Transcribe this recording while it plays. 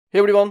Hey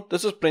everyone,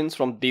 this is Prince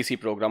from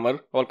Desi Programmer.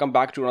 Welcome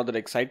back to another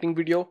exciting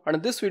video, and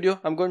in this video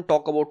I'm going to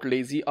talk about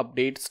lazy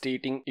update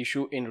stating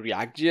issue in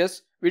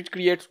React.js which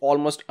creates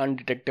almost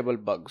undetectable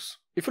bugs.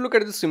 If you look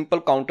at this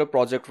simple counter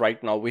project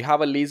right now, we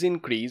have a lazy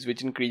increase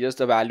which increases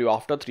the value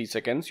after 3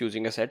 seconds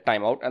using a set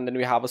timeout, and then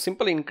we have a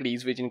simple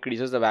increase which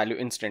increases the value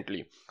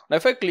instantly. Now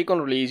if I click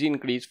on lazy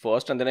increase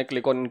first and then I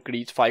click on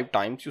increase 5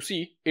 times, you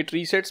see it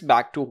resets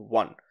back to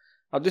 1.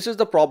 Now this is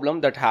the problem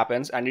that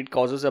happens and it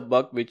causes a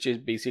bug which is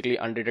basically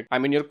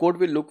undetectable. Your code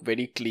will look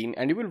very clean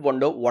and you will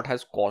wonder what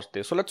has caused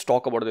this. So let's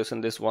talk about this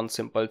in this one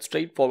simple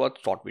straightforward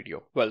short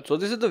video. Well, so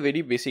this is the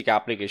very basic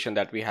application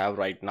that we have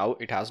right now.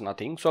 It has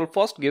nothing. So I'll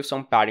first give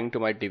some padding to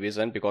my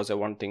division because I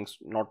want things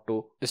not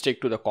to stick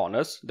to the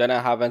corners. Then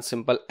I have a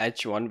simple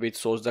h1 which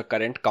shows the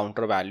current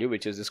counter value,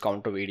 which is this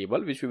counter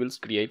variable which we will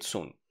create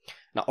soon.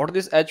 Now out of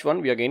this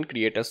h1 we again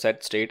create a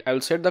set state. I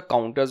will set the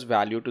counter's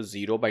value to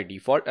 0 by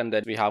default, and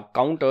then we have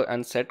counter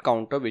and set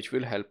counter which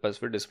will help us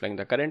with displaying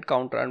the current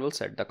counter, and we'll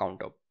set the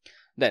counter.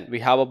 Then we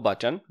have a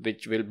button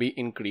which will be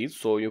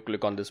increased. So you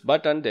click on this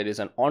button, there is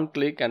an on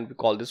click, and we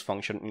call this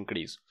function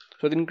increase.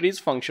 So the increase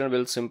function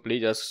will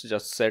simply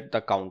just set the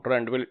counter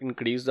and will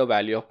increase the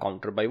value of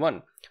counter by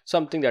 1,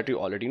 something that you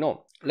already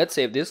know. Let's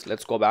save this,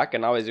 let's go back,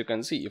 and now as you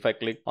can see, if I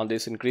click on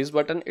this increase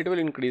button, it will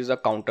increase the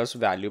counter's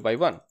value by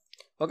 1.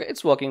 Okay,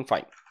 it's working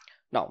fine.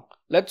 Now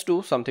let's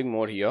do something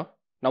more here.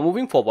 Now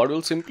moving forward,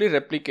 we'll simply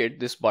replicate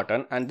this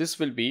button, and this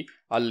will be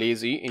a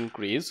lazy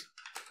increase,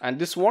 and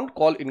this won't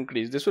call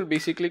increase. This will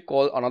basically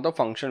call another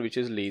function which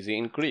is lazy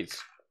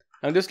increase.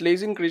 And this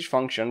lazy increase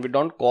function, we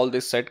don't call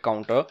this set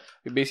counter.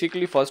 We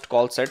basically first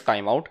call set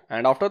timeout,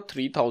 and after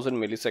 3000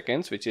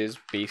 milliseconds, which is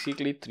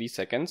basically 3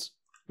 seconds,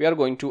 we are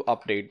going to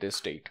update this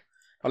state.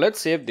 Now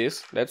let's save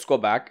this, let's go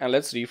back and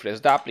let's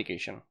refresh the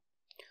application.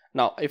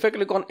 Now if I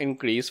click on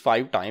increase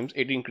 5 times,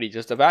 it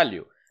increases the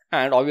value,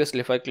 and obviously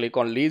if I click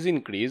on lazy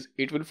increase,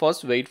 it will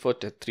first wait for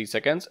 3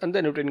 seconds and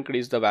then it will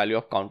increase the value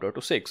of counter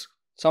to 6,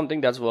 something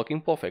that's working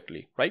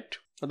perfectly, right?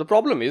 Now the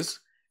problem is,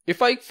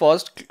 if I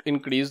first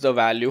increase the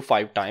value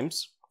 5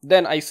 times,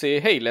 then I say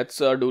hey, let's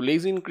do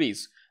lazy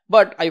increase,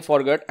 but I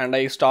forget and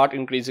I start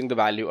increasing the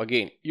value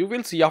again. You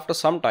will see after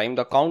some time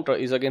the counter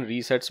is again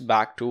resets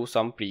back to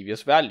some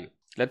previous value.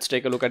 Let's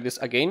take a look at this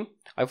again.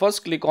 I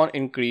first click on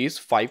increase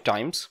 5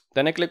 times,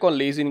 then I click on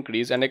lazy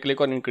increase, and I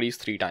click on increase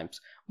 3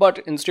 times. But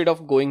instead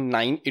of going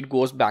 9, it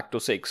goes back to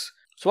 6.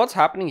 So what's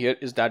happening here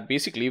is that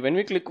basically when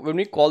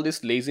we call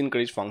this lazy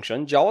increase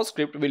function,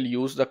 JavaScript will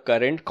use the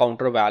current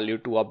counter value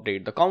to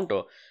update the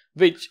counter,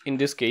 which in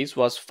this case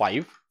was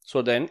 5.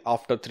 So then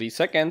after 3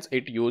 seconds,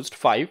 it used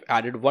 5,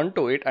 added 1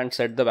 to it, and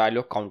set the value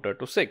of counter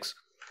to 6,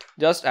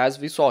 just as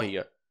we saw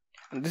here.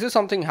 And this is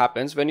something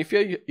happens when if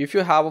you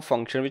have a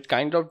function which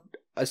kind of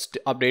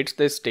updates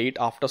the state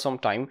after some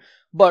time,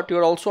 but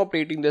you're also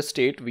updating the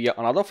state via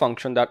another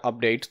function that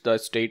updates the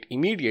state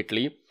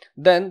immediately,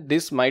 then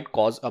this might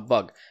cause a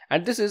bug.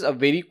 And this is a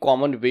very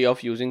common way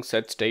of using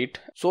set state.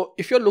 So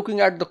if you're looking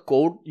at the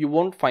code, you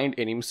won't find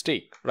any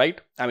mistake, right?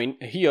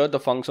 Here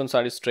the functions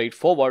are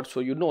straightforward, so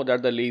you know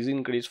that the lazy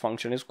increase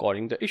function is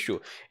causing the issue.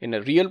 In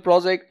a real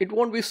project, it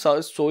won't be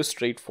so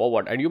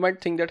straightforward, and you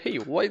might think that hey,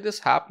 why is this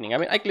happening?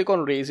 I click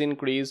on lazy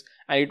increase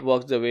and it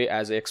works the way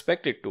as I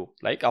expect it to.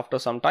 Like after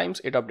some times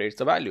it updates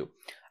the value.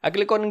 I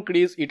click on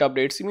increase, it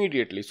updates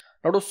immediately.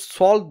 Now to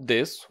solve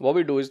this, what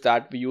we do is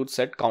that we use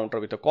set counter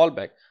with a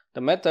callback,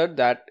 the method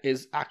that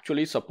is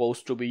actually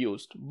supposed to be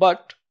used.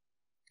 But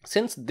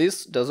since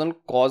this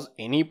doesn't cause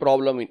any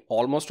problem in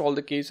almost all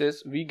the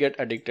cases, we get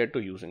addicted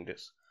to using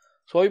this.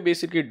 So what we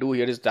basically do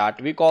here is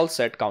that we call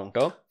set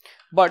counter,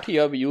 but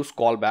here we use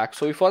callback.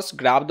 So we first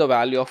grab the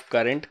value of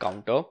current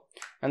counter,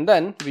 and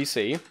then we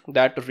say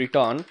that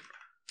return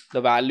the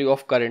value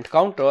of current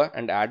counter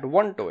and add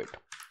 1 to it.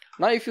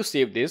 Now if you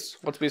save this,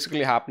 what's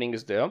basically happening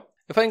is there.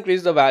 If I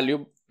increase the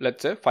value,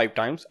 let's say 5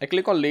 times, I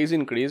click on lazy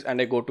increase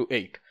and I go to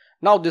 8.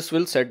 Now this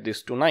will set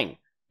this to 9,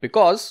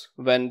 because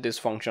when this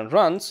function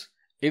runs,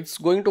 it's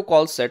going to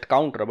call set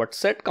counter, but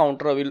set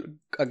counter will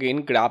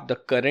again grab the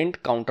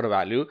current counter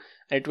value.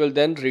 It will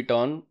then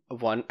return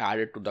 1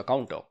 added to the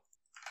counter.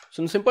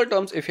 So in simple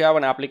terms, if you have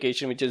an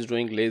application which is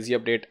doing lazy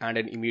update and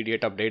an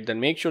immediate update, then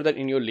make sure that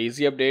in your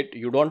lazy update,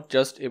 you don't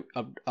just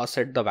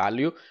set the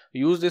value,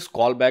 use this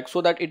callback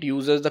so that it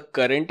uses the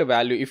current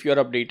value if you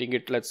are updating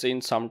it, let's say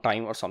in some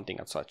time or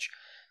something as such.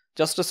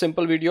 Just a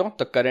simple video.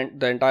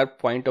 The entire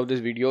point of this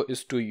video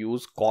is to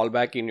use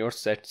callback in your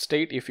set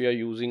state if you are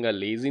using a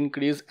lazy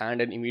increase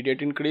and an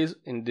immediate increase.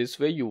 In this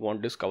way you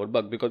won't discover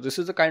bug, because this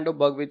is the kind of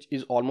bug which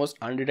is almost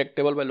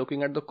undetectable by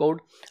looking at the code.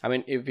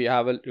 If we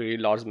have a really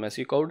large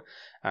messy code,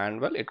 and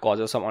well, it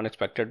causes some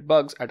unexpected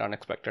bugs at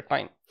unexpected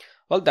time.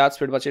 Well, that's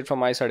pretty much it from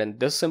my side in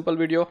this simple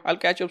video. I'll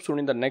catch you up soon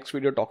in the next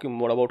video talking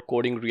more about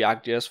coding,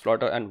 React.js,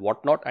 Flutter and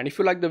whatnot. And if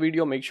you like the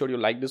video, make sure you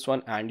like this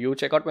one and you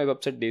check out my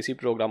website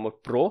Desiprogrammer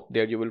Pro.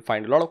 There you will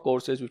find a lot of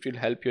courses which will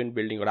help you in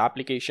building your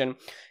application,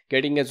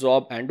 getting a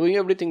job and doing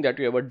everything that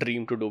you ever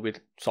dreamed to do with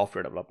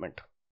software development.